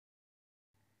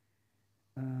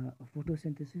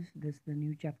Photosynthesis. This is the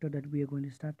new chapter that we are going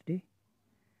to start today.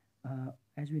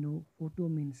 As we know, photo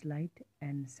means light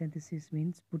and synthesis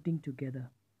means putting together,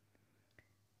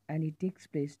 and it takes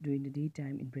place during the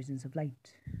daytime in presence of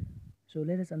light. So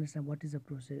let us understand what is a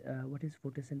process. What is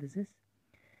photosynthesis?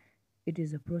 It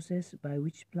is a process by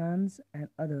which plants and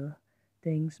other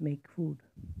things make food,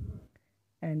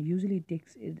 and usually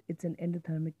it's an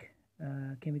endothermic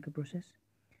chemical process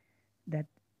that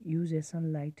uses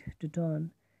sunlight to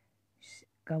turn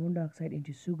carbon dioxide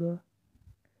into sugar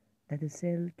that the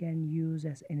cell can use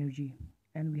as energy.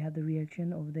 And we have the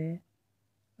reaction over there,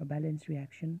 a balanced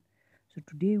reaction. So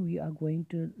today we are going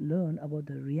to learn about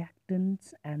the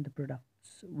reactants and the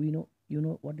products. You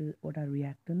know what are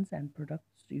reactants and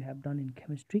products you have done in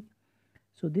chemistry.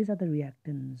 So these are the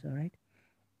reactants, all right.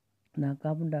 Now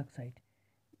carbon dioxide,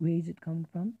 where is it coming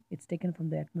from? It's taken from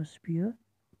the atmosphere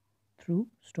through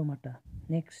stomata.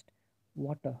 Next,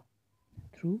 water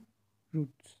through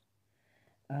roots.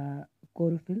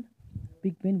 Chlorophyll,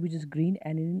 pigment which is green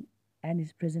and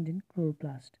is present in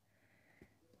chloroplast.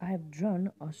 I have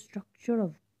drawn a structure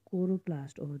of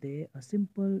chloroplast over there, a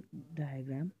simple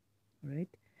diagram, right?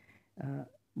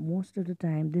 Most of the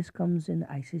time this comes in the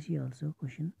ICC also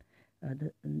question.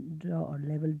 Draw a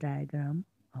level diagram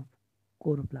of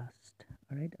chloroplast,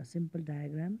 all right? A simple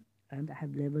diagram, and I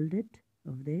have leveled it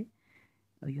over there.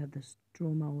 You have the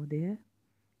stroma over there,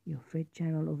 your freight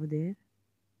channel over there,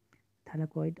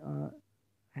 thylakoid,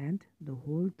 and the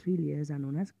whole three layers are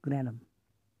known as granum.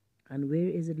 And where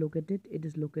is it located? It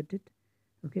is located,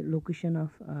 okay, location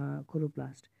of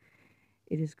chloroplast.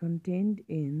 It is contained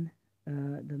in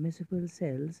the mesophil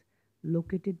cells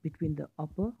located between the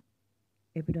upper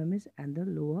epidermis and the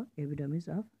lower epidermis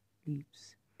of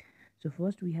leaves. So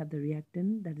first we have the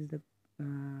reactant, that is the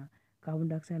carbon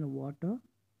dioxide and water,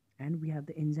 and we have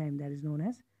the enzyme that is known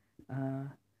as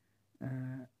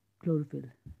chlorophyll.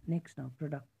 Next, now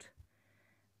product.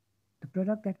 The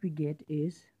product that we get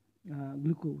is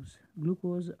glucose.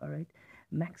 All right.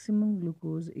 Maximum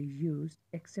glucose is used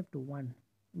except one,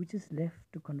 which is left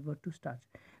to convert to starch.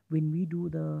 When we do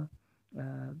the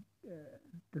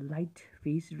light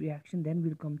phase reaction, then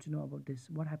we'll come to know about this.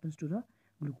 What happens to the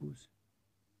glucose?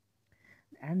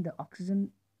 And the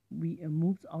oxygen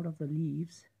moves out of the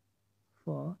leaves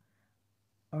for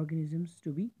organisms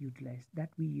to be utilized, that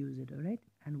we use it, all right.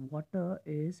 And water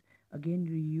is again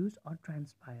reused or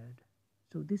transpired.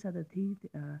 So these are the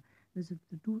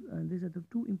these are the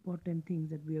two important things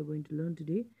that we are going to learn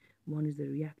today. One is the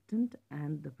reactant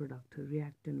and the product.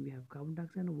 Reactant, we have carbon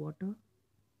dioxide and water,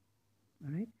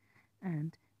 all right,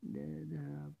 and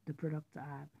the products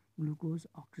are glucose,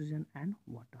 oxygen and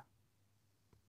water.